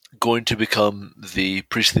going to become the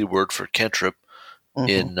priestly word for cantrip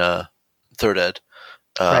in 3rd ed.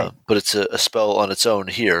 Right. But it's a spell on its own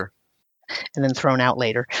here. And then thrown out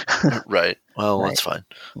later. Right. Well, Right. that's fine.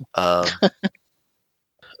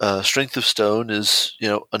 Strength of Stone is,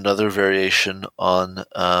 another variation on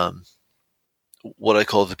what I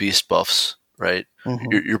call the beast buffs, right?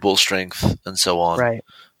 Mm-hmm. Your bull strength and so on. Right.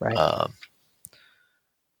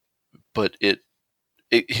 But it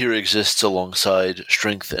here exists alongside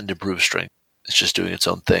strength and improved strength. It's just doing its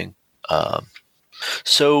own thing.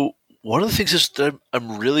 So one of the things that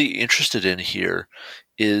I'm really interested in here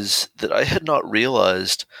is that I had not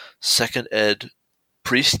realized 2nd ed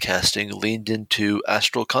priest casting leaned into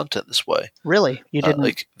astral content this way. Really? You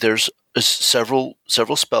didn't? There's several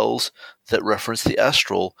spells that reference the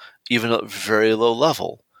astral, even at very low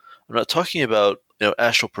level. I'm not talking about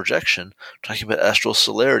astral projection. I'm talking about astral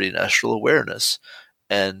celerity and astral awareness.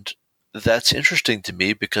 And that's interesting to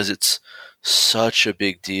me because it's such a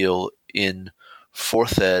big deal in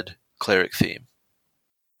 4th ed cleric theme.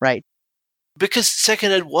 Right. Because 2nd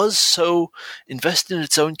ed was so invested in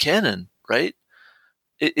its own canon, right?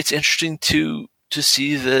 It's interesting to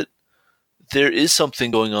see that there is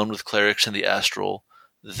something going on with clerics and the astral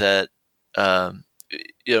that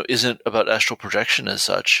isn't about astral projection as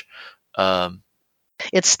such.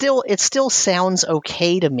 It still sounds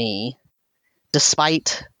okay to me,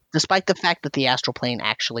 despite the fact that the astral plane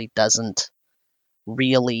actually doesn't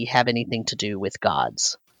really have anything to do with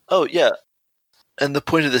gods. Oh yeah, and the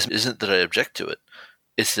point of this isn't that I object to it;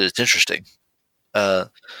 it's that it's interesting. uh,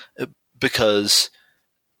 because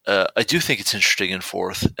I do think it's interesting in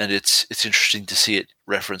fourth, and it's interesting to see it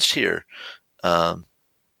referenced here. Though,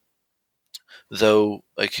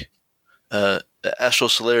 like, astral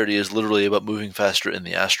celerity is literally about moving faster in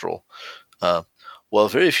the astral. While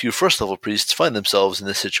very few first level priests find themselves in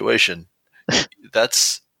this situation,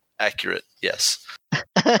 that's accurate. Yes.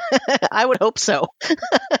 I would hope so.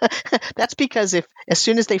 That's because as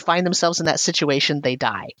soon as they find themselves in that situation, they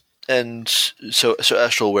die. And so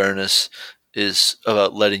astral awareness is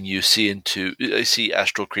about letting you see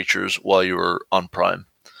astral creatures while you're on Prime.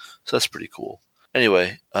 So that's pretty cool.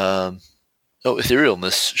 Anyway,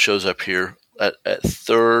 etherealness shows up here at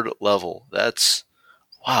third level. That's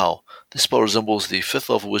wow. This spell resembles the fifth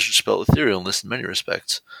level wizard spell etherealness in many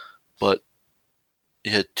respects, but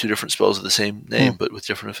you had two different spells of the same name, but with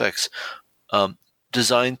different effects.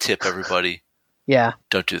 Design tip, everybody. Yeah.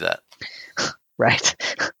 Don't do that. Right.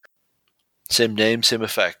 Same name, same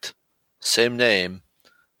effect. Same name,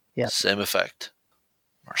 same effect.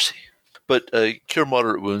 Mercy. But Cure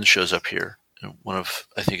Moderate Wounds shows up here in one of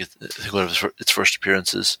its first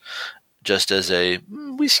appearances, just as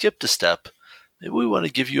we skipped a step. Maybe we want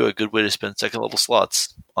to give you a good way to spend second level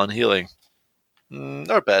slots on healing.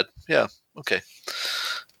 Not bad. Yeah. Okay.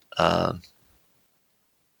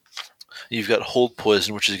 You've got Hold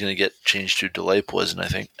Poison, which is going to get changed to Delay Poison, I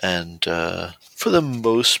think. And for the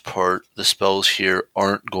most part, the spells here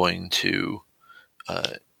aren't going to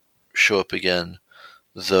show up again,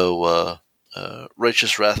 though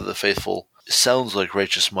Righteous Wrath of the Faithful sounds like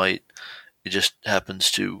Righteous Might. It just happens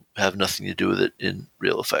to have nothing to do with it in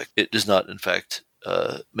real effect. It does not, in fact,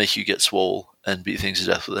 make you get swole and beat things to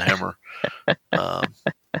death with a hammer,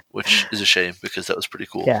 which is a shame because that was pretty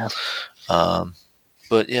cool. Yeah.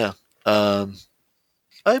 But yeah, I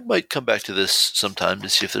might come back to this sometime to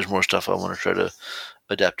see if there's more stuff I want to try to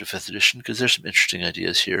adapt to 5th edition, because there's some interesting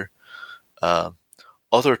ideas here.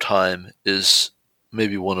 Other Time is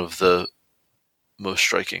maybe one of the most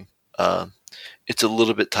striking. It's a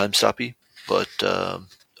little bit time stoppy, but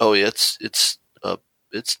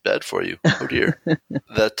it's bad for you. Oh dear.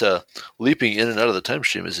 That leaping in and out of the time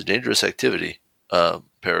stream is a dangerous activity.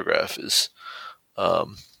 Paragraph is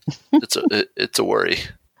it's a worry.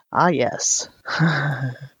 Ah, yes.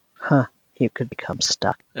 You could become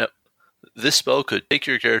stuck. Yep. This spell could take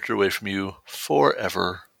your character away from you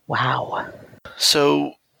forever. Wow.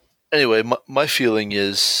 So, anyway, my feeling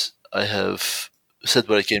is I have said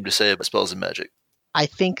what I came to say about spells and magic. I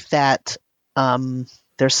think that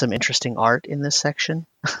there's some interesting art in this section.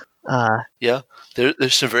 Yeah,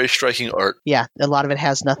 there's some very striking art. Yeah, a lot of it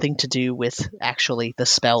has nothing to do with actually the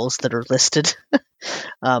spells that are listed.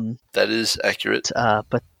 That is accurate.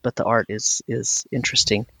 But the art is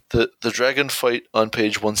interesting. The dragon fight on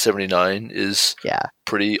page 179 is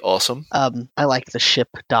pretty awesome. I like the ship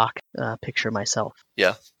dock picture myself.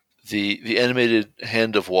 Yeah, the animated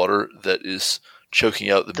hand of water that is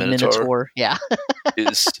choking out the Minotaur. Yeah,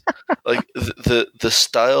 is like the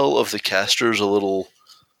style of the caster is a little.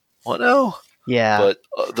 What now? Yeah, but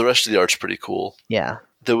the rest of the art's pretty cool. Yeah,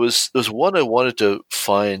 there was one I wanted to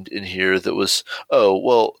find in here that was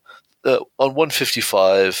on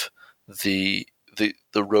 155 the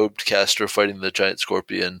robed caster fighting the giant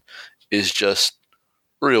scorpion is just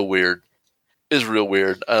real weird. Is real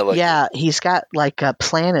weird. I like. Yeah, he's got like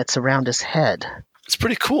planets around his head. It's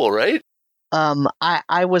pretty cool, right?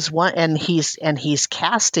 I was one, and he's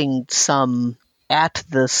casting some at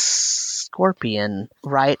the scorpion,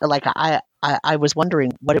 right? Like I was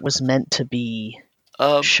wondering what it was meant to be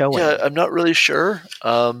showing. Yeah, I'm not really sure.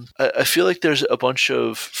 I feel like there's a bunch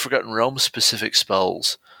of Forgotten Realms specific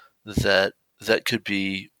spells that could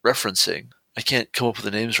be referencing. I can't come up with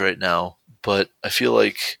the names right now, but I feel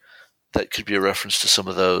like that could be a reference to some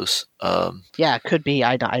of those. Yeah, it could be.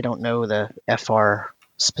 I don't know the FR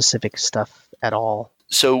specific stuff at all.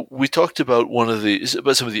 So we talked about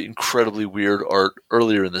about some of the incredibly weird art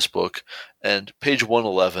earlier in this book, and page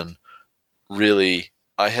 111, really,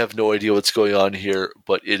 I have no idea what's going on here,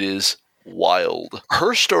 but it is wild.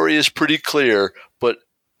 Her story is pretty clear, but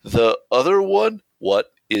the other one,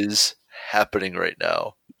 what is happening right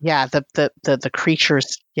now? Yeah, the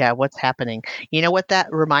creatures. Yeah, what's happening? You know what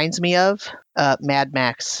that reminds me of? Mad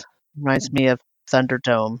Max. Reminds me of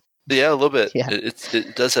Thunderdome. Yeah, a little bit. Yeah.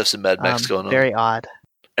 It does have some Mad Max going on. Very odd.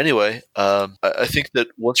 Anyway, I think that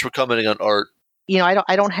once we're commenting on art,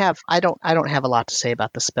 I don't have a lot to say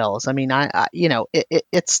about the spells. I mean,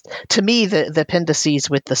 it's to me the appendices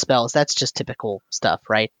with the spells. That's just typical stuff,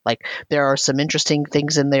 right? Like there are some interesting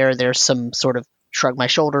things in there. There's some sort of shrug my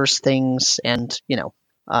shoulders things, and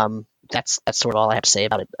that's sort of all I have to say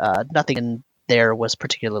about it. Nothing in there was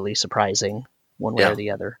particularly surprising. one way or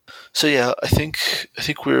the other. So yeah, I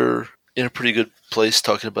think we're in a pretty good place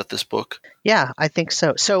talking about this book. Yeah, I think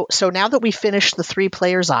so. So now that we finished the 3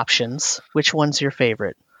 players options, which one's your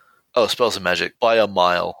favorite? Oh, Spells and Magic by a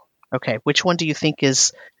mile. Okay, which one do you think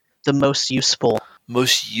is the most useful?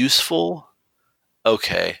 Most useful?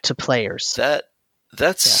 Okay. To players.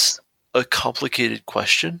 That's a complicated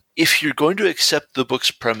question. If you're going to accept the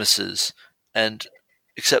book's premises and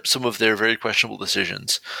accept some of their very questionable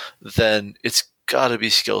decisions, then it's got to be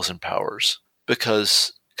Skills and Powers,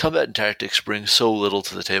 because Combat and Tactics brings so little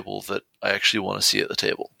to the table that I actually want to see at the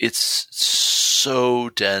table. It's so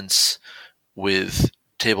dense with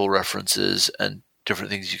table references and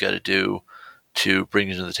different things you got to do to bring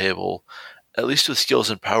it to the table. At least with Skills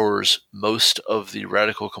and Powers, most of the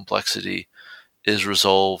radical complexity is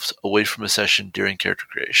resolved away from a session during character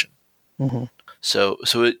creation. Mm-hmm. So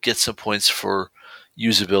it gets some points for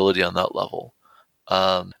usability on that level.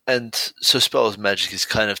 And so Spells and Magic is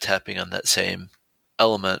kind of tapping on that same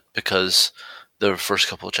element, because the first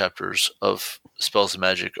couple of chapters of Spells and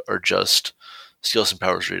Magic are just Skills and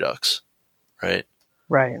Powers Redux, right?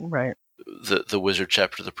 Right. The Wizard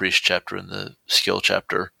chapter, the Priest chapter, and the Skill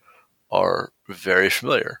chapter are very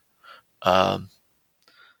familiar.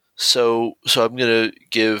 So I'm going to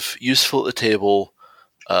give useful at the table.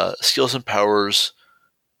 Skills and Powers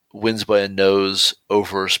wins by a nose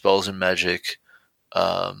over Spells and Magic.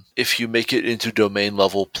 If you make it into domain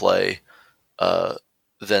level play,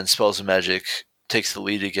 then Spells and Magic takes the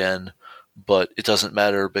lead again, but it doesn't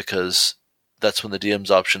matter, because that's when the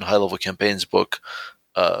DM's option high level campaigns book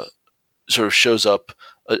sort of shows up,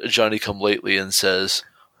 a Johnny-come-lately, and says,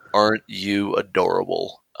 "Aren't you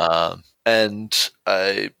adorable?" And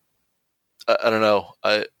I don't know.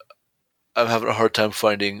 I'm having a hard time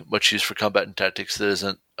finding much use for Combat and Tactics that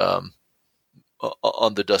isn't on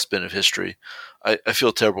the dustbin of history. I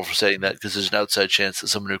feel terrible for saying that, because there's an outside chance that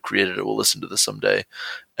someone who created it will listen to this someday,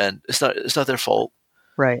 and it's not their fault.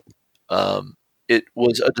 Right. It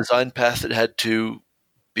was a design path that had to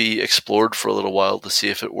be explored for a little while to see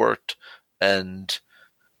if it worked, and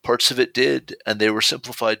parts of it did, and they were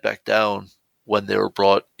simplified back down when they were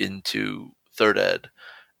brought into 3rd ed,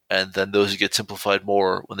 and then those get simplified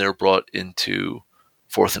more when they were brought into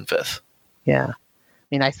 4th and 5th. Yeah. I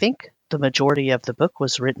mean, I think the majority of the book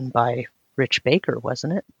was written by Rich Baker,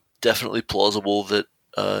 wasn't it? Definitely plausible that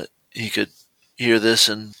he could hear this,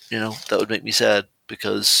 and that would make me sad,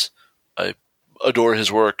 because I adore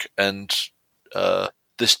his work, and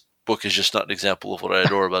this book is just not an example of what I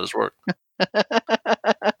adore about his work.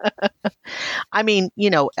 I mean,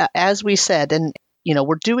 as we said, and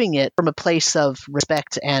we're doing it from a place of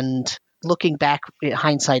respect, and looking back,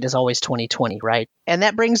 hindsight is always 20/20, right? And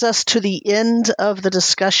that brings us to the end of the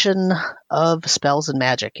discussion of Spells and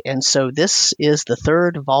Magic. And so this is the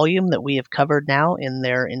 3rd volume that we have covered now in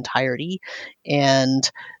their entirety. And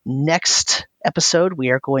next episode, we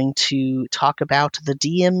are going to talk about the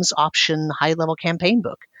DM's Option high-level campaign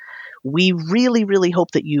book. We really, really hope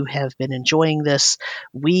that you have been enjoying this.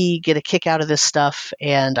 We get a kick out of this stuff,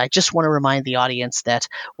 and I just want to remind the audience that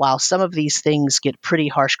while some of these things get pretty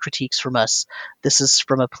harsh critiques from us, this is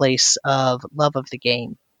from a place of love of the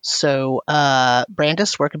game. So,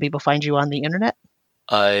 Brandis, where can people find you on the internet?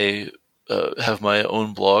 I have my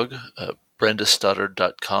own blog,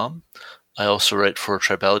 brandisstoddard.com. I also write for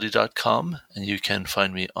Tribality.com, and you can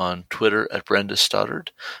find me on Twitter at Brandis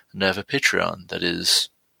Stoddard, and I have a Patreon that is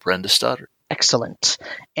Brenda Stoddard. Excellent.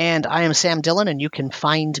 And I am Sam Dillon, and you can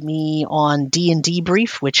find me on D&D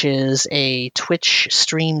Brief, which is a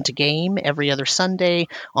Twitch-streamed game every other Sunday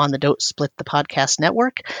on the Don't Split the Podcast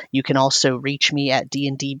network. You can also reach me at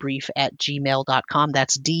dndbrief@gmail.com.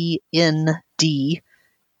 That's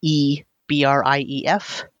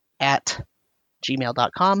DNDEBRIEF at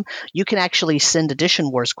gmail.com. You can actually send Edition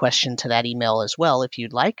Wars question to that email as well if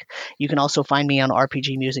you'd like. You can also find me on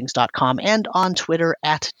rpgmusings.com and on Twitter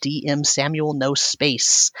at DMSamuel no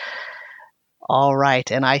space. All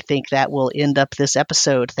right, and I think that will end up this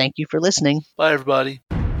episode. Thank you for listening. Bye, everybody.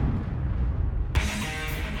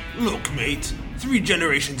 Look, mate. 3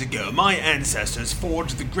 generations ago, my ancestors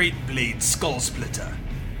forged the Great Blade Skull Splitter.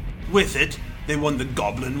 With it, they won the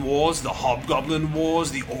Goblin Wars, the Hobgoblin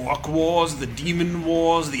Wars, the Orc Wars, the Demon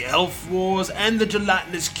Wars, the Elf Wars, and the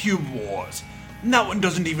Gelatinous Cube Wars. And that one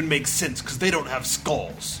doesn't even make sense because they don't have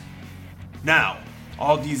skulls. Now,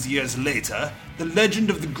 all these years later, the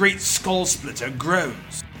legend of the Great Skull Splitter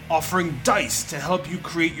grows. Offering dice to help you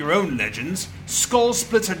create your own legends, Skull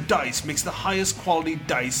Splitter Dice makes the highest quality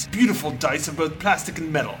dice, beautiful dice of both plastic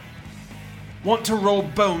and metal. Want to roll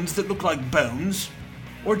bones that look like bones?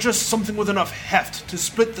 Or just something with enough heft to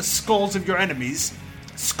split the skulls of your enemies?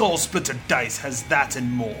 Skullsplitter Dice has that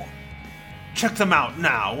and more. Check them out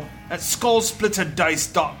now at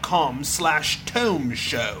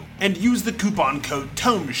skullsplitterdice.com/tomeshow and use the coupon code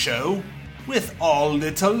TOMESHOW with all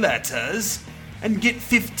little letters and get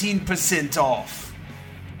 15% off.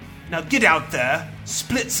 Now get out there,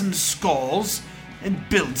 split some skulls, and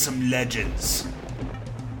build some legends.